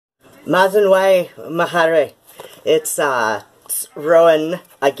Mazunwei Mahare. It's Rowan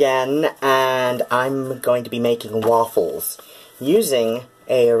again, and I'm going to be making waffles using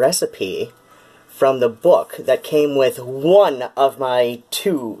a recipe from the book that came with one of my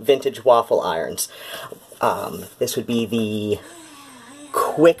 2 vintage waffle irons. This would be the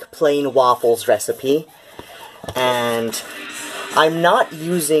quick plain waffles recipe, and I'm not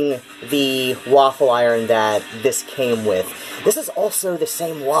using the waffle iron that this came with. This is also the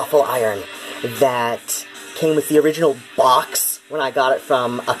same waffle iron that came with the original box when I got it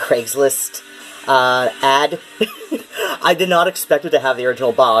from a Craigslist ad. I did not expect it to have the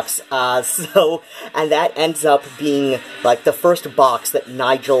original box, and that ends up being, like, the first box that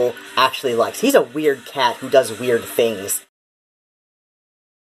Nigel actually likes. He's a weird cat who does weird things.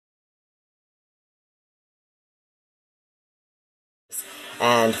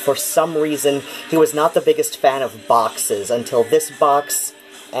 And for some reason, he was not the biggest fan of boxes until this box,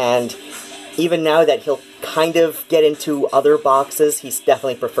 and even now that he'll kind of get into other boxes, he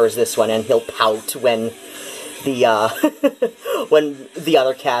definitely prefers this one, and he'll pout when the, when the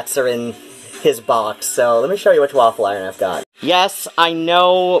other cats are in his box. So let me show you which waffle iron I've got. Yes, I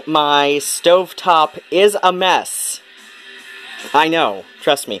know my stovetop is a mess. I know,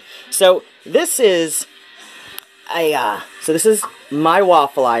 trust me. So this is my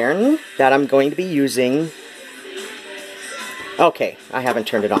waffle iron that I'm going to be using. Okay, I haven't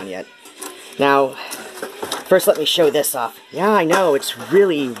turned it on yet. Now, first let me show this off. Yeah, I know, it's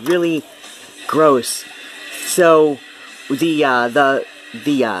really, really gross. So,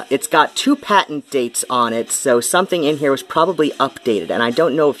 it's got 2 patent dates on it, so something in here was probably updated, and I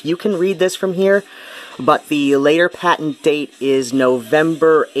don't know if you can read this from here, but the later patent date is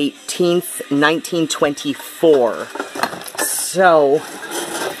November 18th, 1924. So,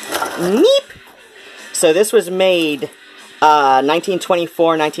 neep! So this was made 1924,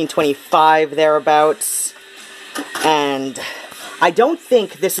 1925, thereabouts, and I don't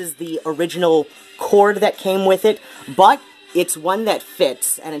think this is the original cord that came with it, but it's one that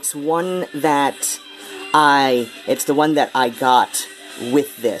fits, and it's one that it's the one that I got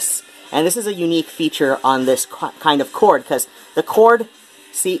with this. And this is a unique feature on this kind of cord, because the cord,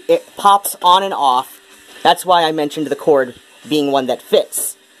 see, it pops on and off. That's why I mentioned the cord being one that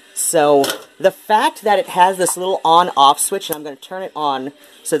fits. So, the fact that it has this little on-off switch, and I'm going to turn it on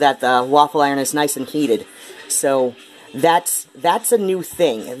so that the waffle iron is nice and heated. So, that's a new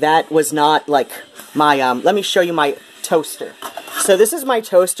thing. That was not, like, my, let me show you my toaster. So this is my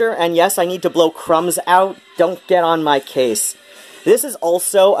toaster, and yes, I need to blow crumbs out. Don't get on my case. This is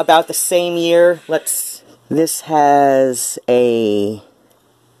also about the same year. This has a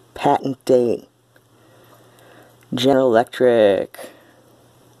patent date. General Electric.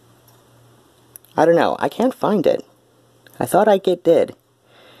 I don't know. I can't find it. I thought I did.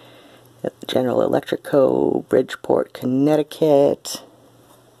 General Electric Co., Bridgeport, Connecticut.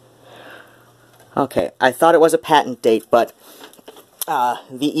 Okay, I thought it was a patent date, but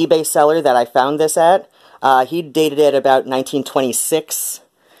the eBay seller that I found this at, he dated it about 1926,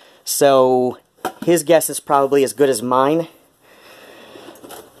 so his guess is probably as good as mine.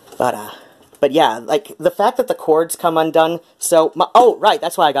 But yeah, like, the fact that the cords come undone, so, oh, right,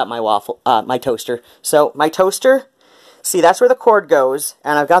 that's why I got my my toaster. So, my toaster, see, that's where the cord goes,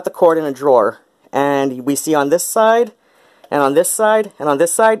 and I've got the cord in a drawer, and we see on this side, and on this side, and on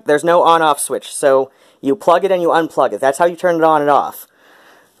this side, there's no on-off switch, so you plug it and you unplug it. That's how you turn it on and off.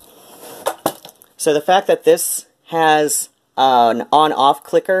 So the fact that this has an on-off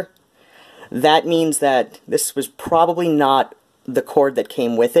clicker, that means that this was probably not the cord that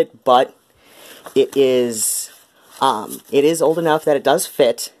came with it, but it is old enough that it does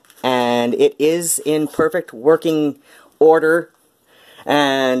fit, and it is in perfect working order,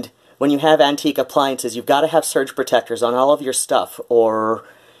 and when you have antique appliances, you've got to have surge protectors on all of your stuff, or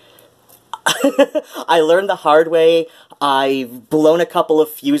I learned the hard way. I've blown a couple of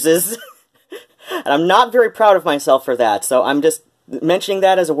fuses, and I'm not very proud of myself for that, so I'm just mentioning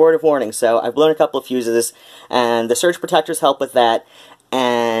that as a word of warning. So I've blown a couple of fuses, and the surge protectors help with that,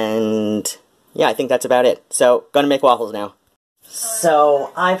 and yeah, I think that's about it. So, gonna make waffles now.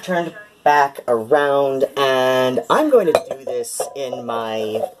 So, I've turned back around, and I'm going to do this in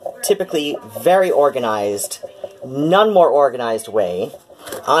my typically very organized, none more organized way.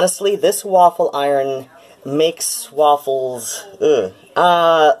 Honestly, this waffle iron makes waffles,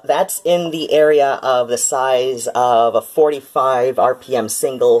 that's in the area of the size of a 45 RPM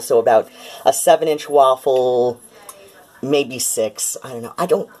single, so about a 7-inch waffle, maybe 6. I don't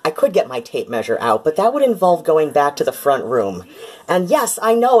know. I could get my tape measure out, but that would involve going back to the front room. And yes,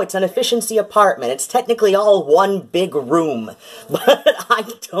 I know it's an efficiency apartment. It's technically all one big room, but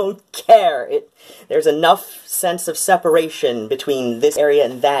I don't care. There's enough sense of separation between this area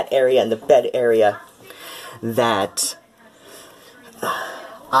and the bed area that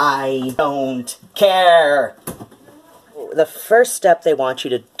I don't care. The first step they want you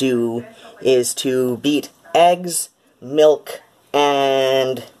to do is to beat eggs, milk,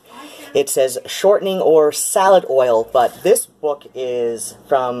 and it says shortening or salad oil, but this book is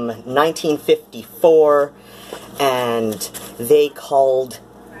from 1954, and they called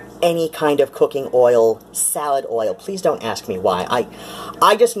any kind of cooking oil salad oil. Please don't ask me why.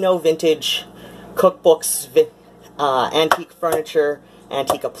 I just know vintage cookbooks, antique furniture,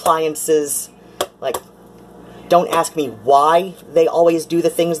 antique appliances. Like, don't ask me why they always do the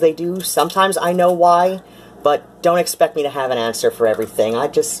things they do. Sometimes I know why, but don't expect me to have an answer for everything. I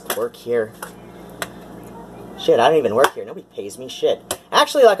just work here. Shit, I don't even work here. Nobody pays me shit.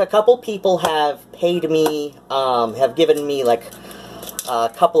 Actually, like, a couple people have paid me, have given me, like,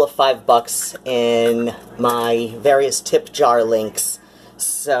 a couple of $5 in my various tip jar links.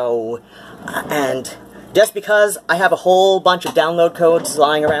 So, and just because I have a whole bunch of download codes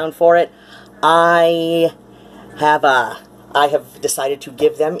lying around for it, I have decided to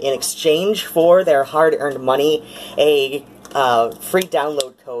give them, in exchange for their hard-earned money, a free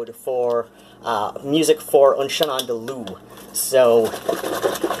download code for music for Un Chien Andalou. So,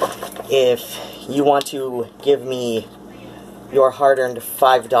 if you want to give me your hard-earned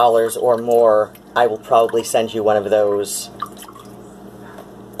 $5 or more, I will probably send you one of those.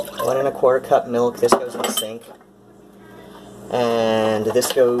 1 1/4 cup milk. This goes in the sink. And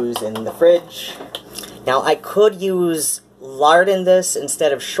this goes in the fridge. Now, I could use lard in this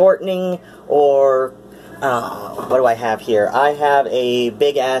instead of shortening, or, what do I have here? I have a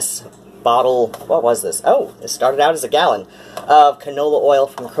big-ass bottle, what was this? Oh, it started out as a gallon of canola oil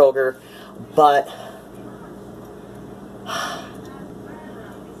from Kroger, but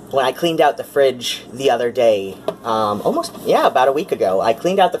when I cleaned out the fridge the other day, about a week ago, I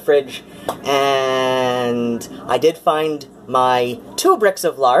cleaned out the fridge, and I did find my 2 bricks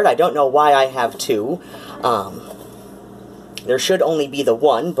of lard. I don't know why I have 2. There should only be the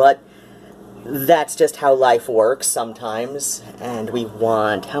 1, but that's just how life works sometimes. And we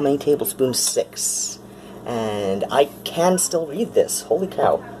want, how many tablespoons? 6. And I can still read this. Holy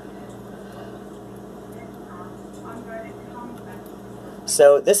cow.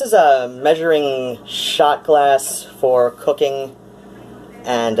 So this is a measuring shot glass for cooking,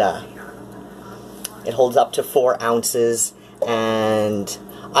 and it holds up to 4 ounces, and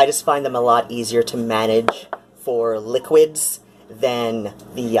I just find them a lot easier to manage for liquids than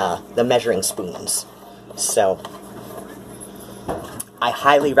the measuring spoons. So I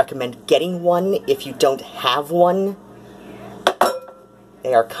highly recommend getting one if you don't have one.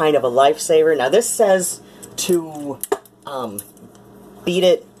 They are kind of a lifesaver. Now this says to beat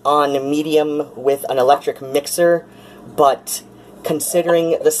it on medium with an electric mixer, but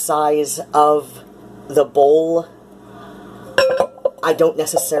considering the size of the bowl, I don't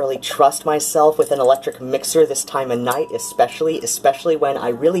necessarily trust myself with an electric mixer this time of night, especially when I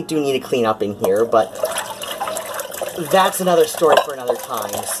really do need to clean up in here, but that's another story for another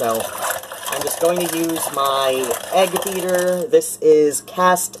time. So I'm just going to use my egg beater. This is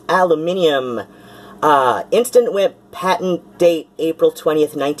cast aluminium, Instant Whip, patent date April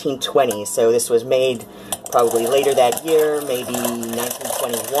 20th, 1920. So this was made probably later that year, maybe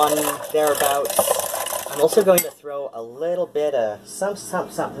 1921, thereabouts. I'm also going to throw a little bit of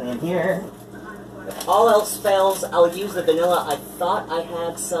something in here. If all else fails, I'll use the vanilla. I thought I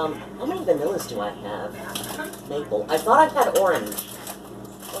had some... How many vanillas do I have? Maple. I thought I had orange.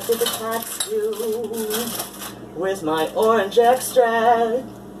 What did the cats do with my orange extract?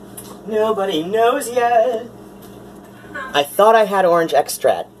 Nobody knows yet. I thought I had orange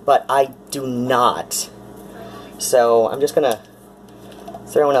extract, but I do not. So I'm just gonna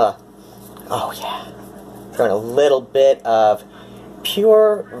throw in a... Oh yeah. Throw in a little bit of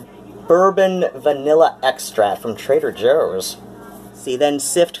pure bourbon vanilla extract from Trader Joe's. See, then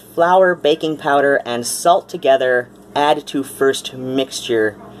sift flour, baking powder, and salt together. Add to first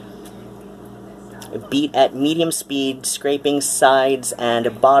mixture. Beat at medium speed, scraping sides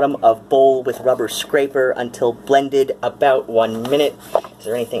and bottom of bowl with rubber scraper until blended about 1 minute. Is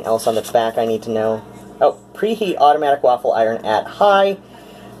there anything else on the back I need to know? Oh, preheat automatic waffle iron at high.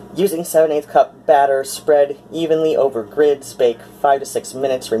 Using 7/8 cup batter, spread evenly over grids, bake 5 to 6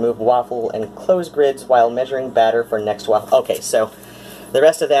 minutes, remove waffle and close grids while measuring batter for next waffle. Okay, so the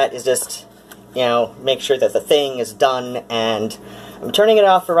rest of that is just you know, make sure that the thing is done, and I'm turning it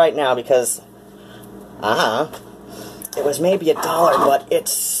off for right now because, it was maybe $1, but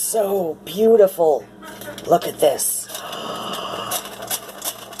it's so beautiful. Look at this.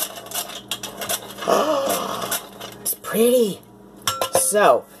 It's pretty.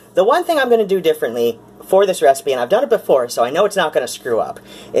 So, the one thing I'm going to do differently for this recipe, and I've done it before, so I know it's not going to screw up,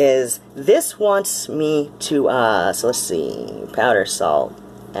 is this wants me to, so let's see, powder, salt,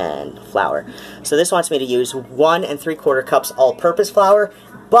 and flour. So this wants me to use 1 3/4 cups all-purpose flour,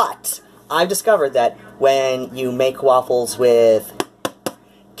 but I've discovered that when you make waffles with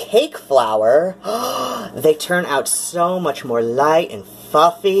cake flour, they turn out so much more light and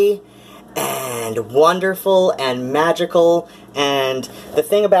fluffy and wonderful and magical. And the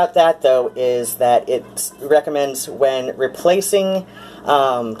thing about that, though, is that it recommends when replacing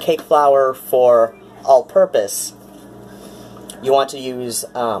cake flour for all-purpose, you want to use,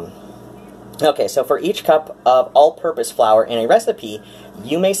 okay, so for each cup of all-purpose flour in a recipe,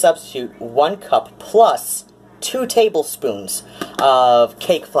 you may substitute 1 cup plus 2 tablespoons of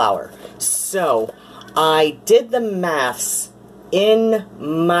cake flour. So, I did the maths in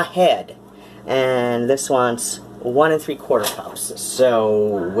my head, and this wants 1 3/4 cups.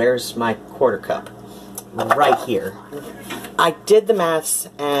 So, where's my 1/4 cup? Right here. I did the maths,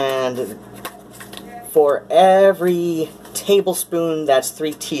 and for every tablespoon, that's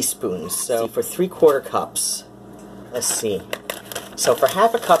 3 teaspoons. So, for 3/4 cups, let's see. So, for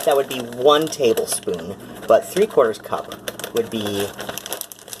half a cup, that would be 1 tablespoon, but 3/4 cup would be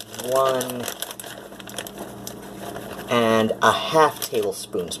 1.5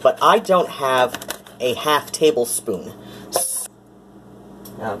 tablespoons. But I don't have a half tablespoon.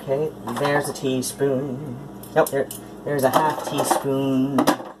 Okay, there's a teaspoon. Nope, there's a half teaspoon.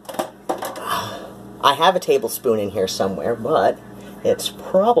 I have a tablespoon in here somewhere, but it's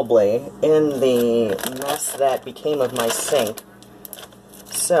probably in the mess that became of my sink.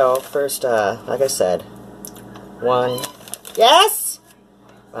 So, first, like I said, 1, yes!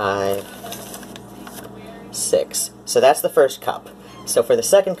 5, 6. So that's the first cup. So for the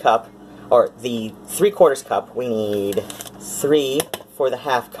second cup, or the 3/4 cup, we need 3 for the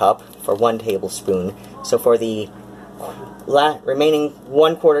half cup for 1 tablespoon. So for the remaining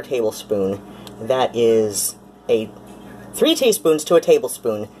 1/4 tablespoon, that is 3 teaspoons to a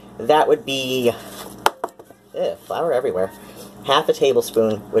tablespoon. That would be, flour everywhere. Half a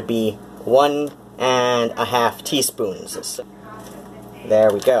tablespoon would be 1.5 teaspoons. So,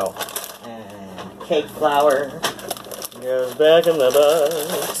 there we go. And cake flour goes back in the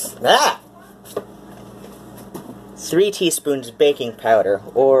box. 3 teaspoons baking powder,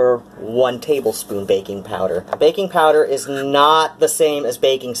 or 1 tablespoon baking powder. Baking powder is not the same as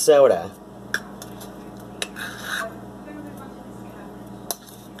baking soda.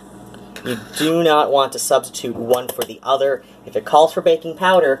 You do not want to substitute one for the other. If it calls for baking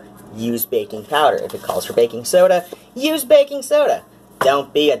powder, use baking powder. If it calls for baking soda, use baking soda.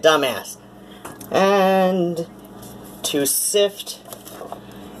 Don't be a dumbass. And to sift.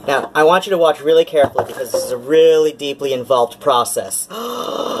 Now, I want you to watch really carefully because this is a really deeply involved process.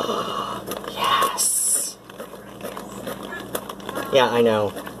 Yes. Yeah, I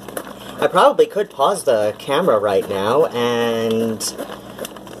know. I probably could pause the camera right now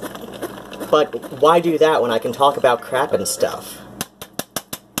but why do that when I can talk about crap and stuff?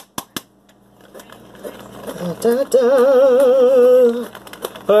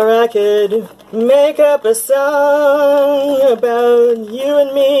 Or I could make up a song about you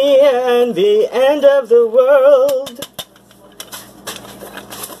and me and the end of the world.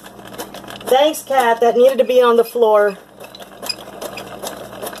 Thanks, cat. That needed to be on the floor.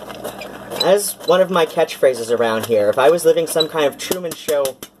 As one of my catchphrases around here, if I was living some kind of Truman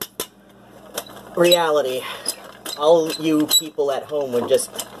Show reality, all you people at home would just,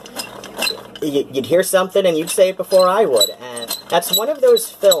 you'd hear something and you'd say it before I would. And that's one of those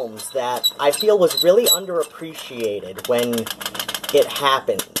films that I feel was really underappreciated when it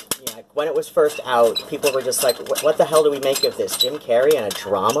happened. You know, when it was first out, people were just like, what the hell do we make of this? Jim Carrey and a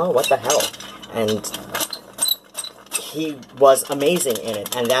drama? What the hell? And he was amazing in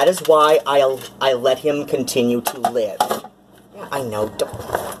it, and that is why I let him continue to live. Yeah, I know.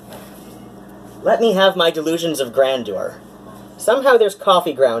 Let me have my delusions of grandeur. Somehow there's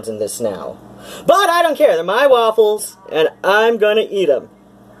coffee grounds in this now. But I don't care. They're my waffles, and I'm gonna eat them.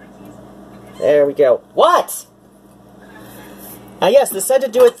 There we go. What? Now yes, this said to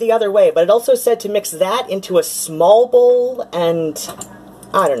do it the other way, but it also said to mix that into a small bowl, and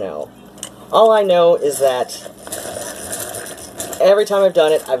I don't know. All I know is that every time I've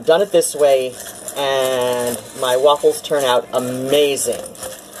done it this way, and my waffles turn out amazing.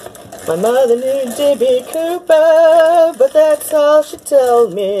 My mother knew D.B. Cooper, but that's all she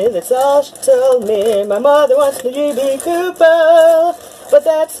told me, that's all she told me. My mother wants me D.B. Cooper, but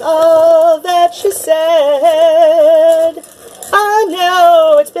that's all that she said. I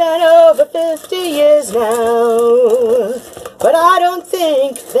know it's been over 50 years now, but I don't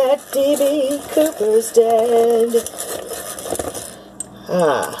think that D.B. Cooper's dead.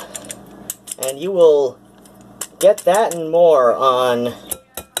 And you will get that and more on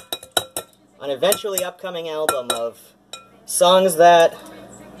an eventually upcoming album of songs that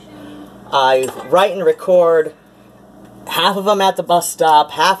I write and record, half of them at the bus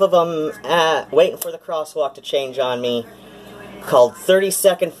stop, half of them waiting for the crosswalk to change on me, called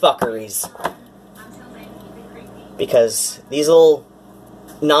 30-second fuckeries. Because these little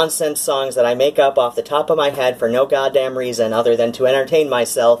nonsense songs that I make up off the top of my head for no goddamn reason other than to entertain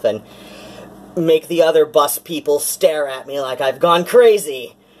myself and make the other bus people stare at me like I've gone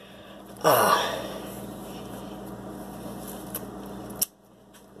crazy.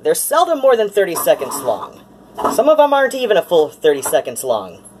 They're seldom more than 30 seconds long. Some of them aren't even a full 30 seconds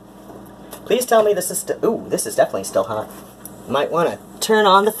long. Please tell me this is still... Ooh, this is definitely still hot. Might want to turn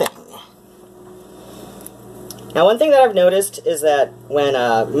on the thing. Now, one thing that I've noticed is that when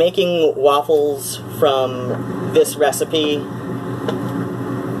making waffles from this recipe,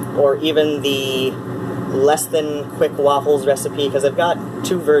 or even the less than quick waffles recipe, because I've got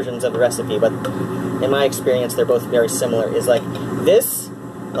two versions of the recipe, but in my experience they're both very similar, is like this,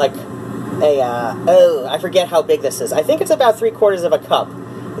 like a, oh, I forget how big this is. I think it's about 3/4 of a cup.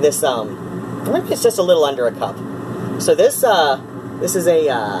 This, maybe it's just a little under a cup. So this is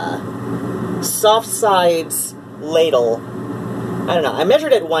a, soft sides ladle. I don't know, I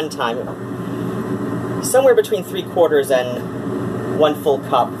measured it one time. Somewhere between 3/4 and 1 full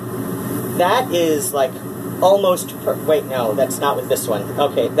cup. That is like almost wait, no, that's not with this one.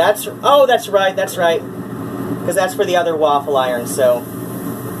 Okay, that's, oh, that's right, because that's for the other waffle iron, so.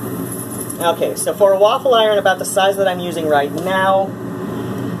 Okay, so for a waffle iron about the size that I'm using right now,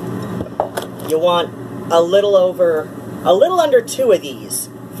 you want a little under 2 of these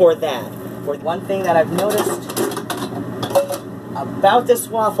for that. For one thing that I've noticed about this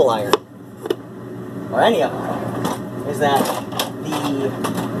waffle iron, or any of them, is that the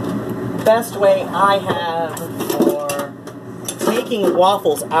best way I have for taking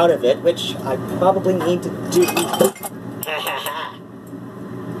waffles out of it, which I probably need to do.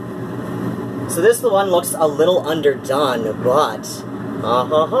 So this one looks a little underdone, but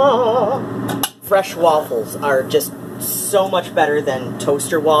fresh waffles are just so much better than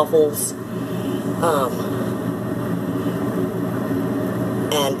toaster waffles.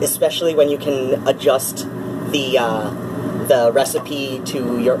 And especially when you can adjust the recipe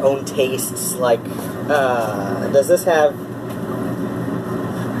to your own tastes. Like, does this have...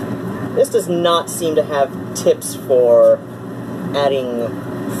 This does not seem to have tips for adding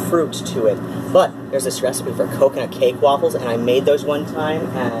fruit to it. But there's this recipe for coconut cake waffles, and I made those one time,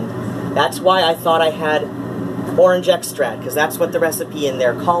 and that's why I thought I had orange extract, because that's what the recipe in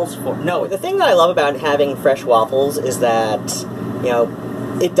there calls for. No, the thing that I love about having fresh waffles is that, you know,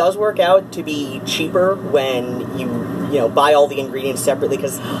 it does work out to be cheaper when you buy all the ingredients separately,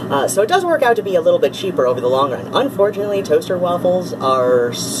 because, so it does work out to be a little bit cheaper over the long run. Unfortunately, toaster waffles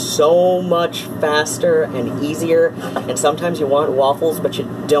are so much faster and easier, and sometimes you want waffles, but you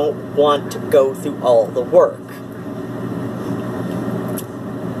don't want to go through all the work.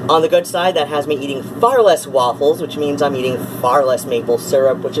 On the good side, that has me eating far less waffles, which means I'm eating far less maple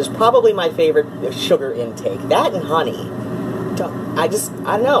syrup, which is probably my favorite sugar intake. That and honey. I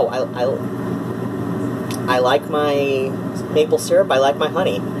don't know, I like my maple syrup, I like my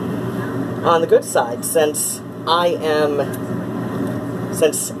honey. On the good side, since I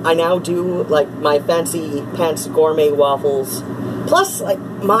now do, like, my fancy pants gourmet waffles, plus, like,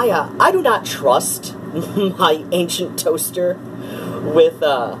 my, I do not trust my ancient toaster with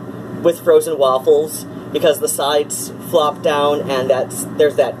frozen waffles, because the sides flop down, and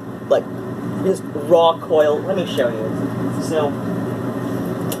there's that, like, this raw coil. Let me show you. So,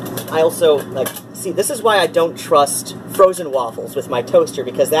 I also, like, see, this is why I don't trust frozen waffles with my toaster,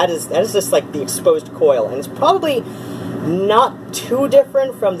 because that is just, like, the exposed coil, and it's probably not too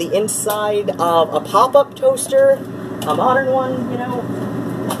different from the inside of a pop-up toaster, a modern one, you know,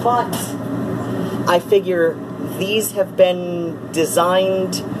 but I figure these have been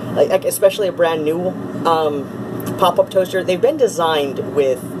designed, like especially a brand new pop-up toaster, they've been designed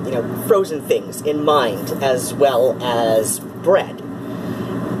with, you know, frozen things in mind, as well as bread.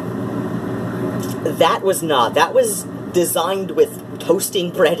 That was not. That was designed with toasting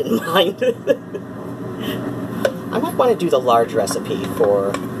bread in mind. I might want to do the large recipe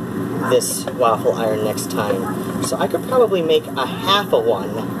for this waffle iron next time. So I could probably make a half a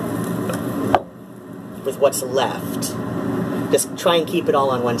one with what's left. Just try and keep it all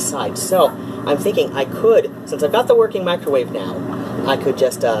on one side. So I'm thinking I could, since I've got the working microwave now, I could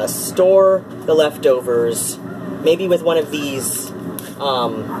just store the leftovers, maybe with one of these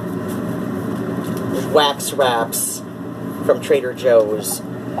wax wraps from Trader Joe's.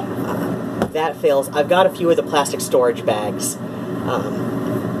 That fails. I've got a few of the plastic storage bags.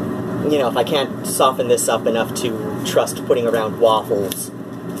 You know, if I can't soften this up enough to trust putting around waffles.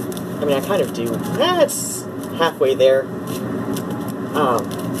 I mean, I kind of do. It's halfway there.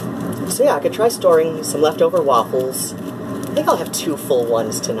 So yeah, I could try storing some leftover waffles. I think I'll have 2 full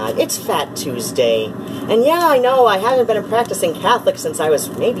ones tonight. It's Fat Tuesday. And yeah, I know, I haven't been a practicing Catholic since I was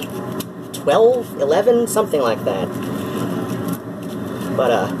maybe 12, 11, something like that.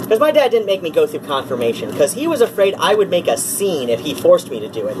 But, because my dad didn't make me go through confirmation, because he was afraid I would make a scene if he forced me to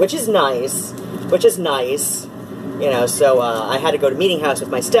do it, which is nice. You know, so, I had to go to meeting house with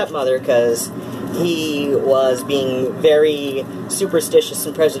my stepmother, because he was being very superstitious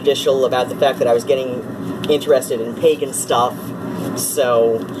and prejudicial about the fact that I was getting interested in pagan stuff.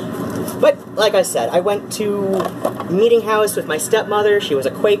 So, but, like I said, I went to meeting house with my stepmother. She was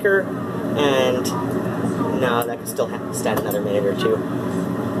a Quaker, and no, that could still stand another minute or two.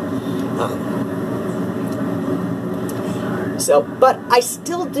 So, but I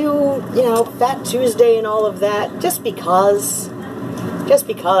still do, you know, Fat Tuesday and all of that, just because,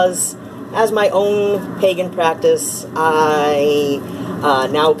 as my own pagan practice, I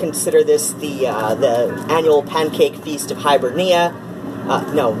now consider this the annual pancake feast of Hibernia.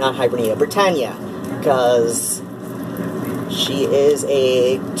 No, not Hibernia, Britannia, because she is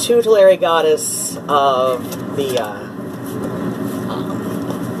a tutelary goddess of the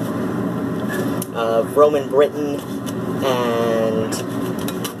of Roman Britain, and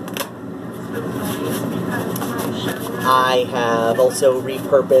I have also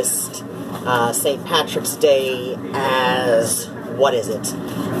repurposed St. Patrick's Day as, what is it?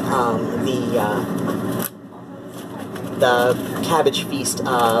 The cabbage feast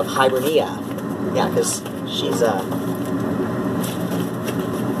of Hibernia. Yeah, because she's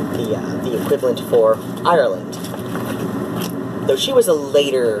the equivalent for Ireland. Though she was a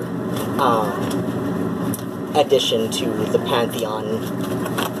later addition to the pantheon.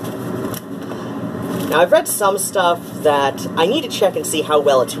 Now, I've read some stuff that I need to check and see how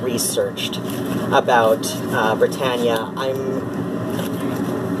well it's researched about Britannia.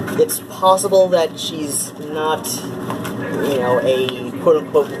 It's possible that she's not, you know, a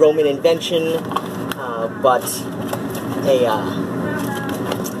quote-unquote Roman invention, but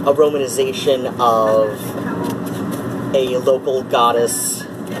a Romanization of a local goddess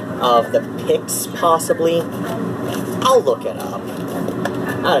of the Picts, possibly. I'll look it up.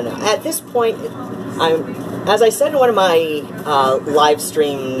 I don't know. At this point, as I said in one of my live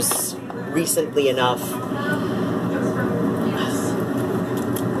streams recently enough,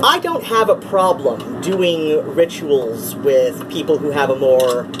 I don't have a problem doing rituals with people who have a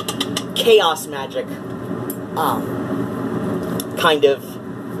more chaos magic kind of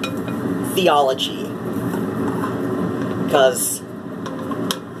theology. Because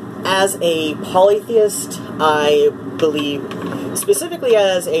as a polytheist, I believe, specifically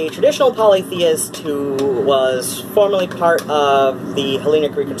as a traditional polytheist who was formerly part of the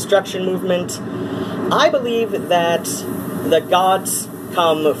Hellenic Reconstruction movement, I believe that the gods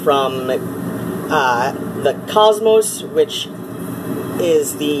come from the cosmos, which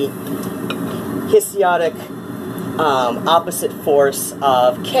is the hysiotic opposite force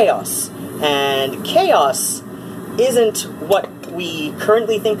of chaos. And chaos isn't what we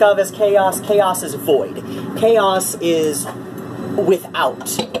currently think of as chaos. Chaos is void. Chaos is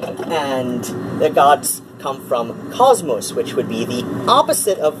without. And the gods come from cosmos, which would be the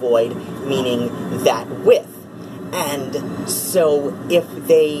opposite of void, meaning that with. And so if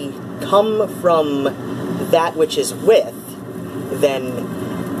they come from that which is with,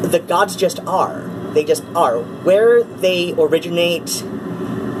 then the gods just are. They just are. Where they originate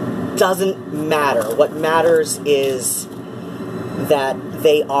doesn't matter. What matters is that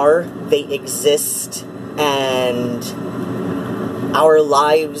they are, they exist, and our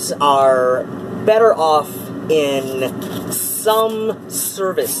lives are better off in some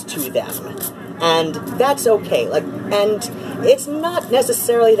service to them. And that's okay. And it's not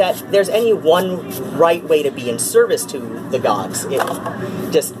necessarily that there's any one right way to be in service to the gods.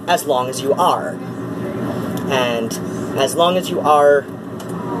 It's just as long as you are. And as long as you are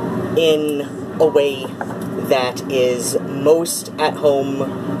in a way that is most at home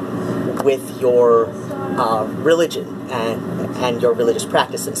with your religion. And and your religious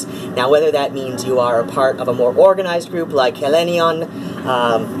practices. Now, whether that means you are a part of a more organized group like Hellenion,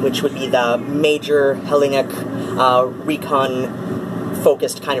 which would be the major Hellenic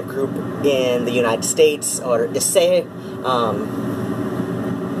recon-focused kind of group in the United States, or Isse,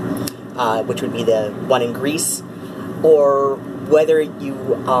 which would be the one in Greece, or whether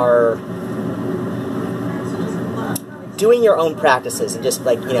you are doing your own practices and just,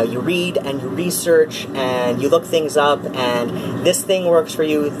 like, you know, you read and you research and you look things up, and this thing works for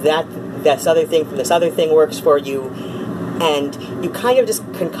you, this other thing from this other thing works for you, and you kind of just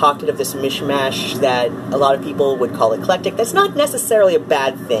concocted of this mishmash that a lot of people would call eclectic. That's not necessarily a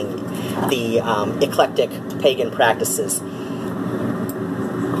bad thing, the eclectic pagan practices.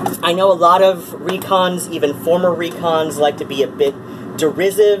 I know a lot of recons, even former recons, like to be a bit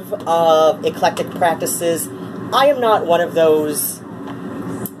derisive of eclectic practices. I am not one of those.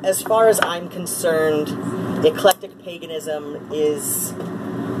 As far as I'm concerned, eclectic paganism is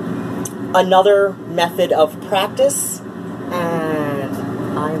another method of practice, and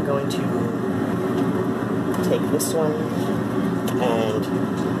I'm going to take this one.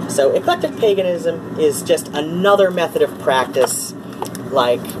 And so eclectic paganism is just another method of practice,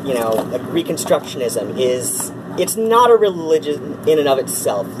 like, you know, like Reconstructionism is, it's not a religion in and of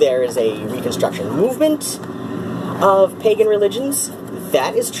itself. There is a Reconstruction movement of pagan religions,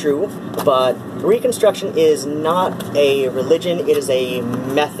 that is true, but Reconstruction is not a religion, it is a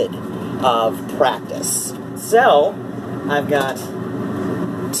method of practice. So, I've got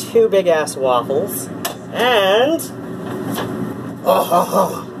 2 big-ass waffles, and...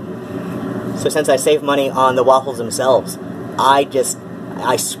 So since I save money on the waffles themselves, I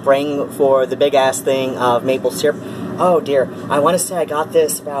sprang for the big-ass thing of maple syrup. Oh dear, I want to say I got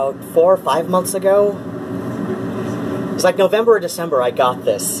this about 4 or 5 months ago. It's like November or December I got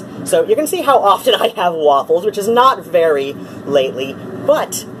this. So you can see how often I have waffles, which is not very lately,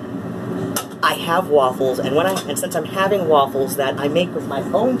 but I have waffles, and since I'm having waffles that I make with my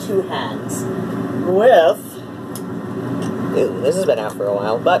own 2 hands, with... Ooh, this has been out for a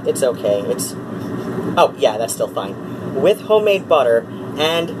while, but it's okay. Oh, yeah, that's still fine. With homemade butter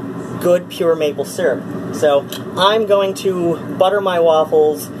and good pure maple syrup. So I'm going to butter my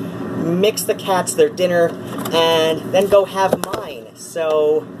waffles, mix the cats their dinner, and then go have mine.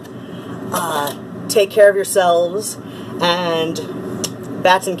 So, take care of yourselves, and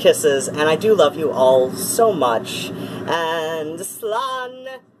bats and kisses, and I do love you all so much, and slan!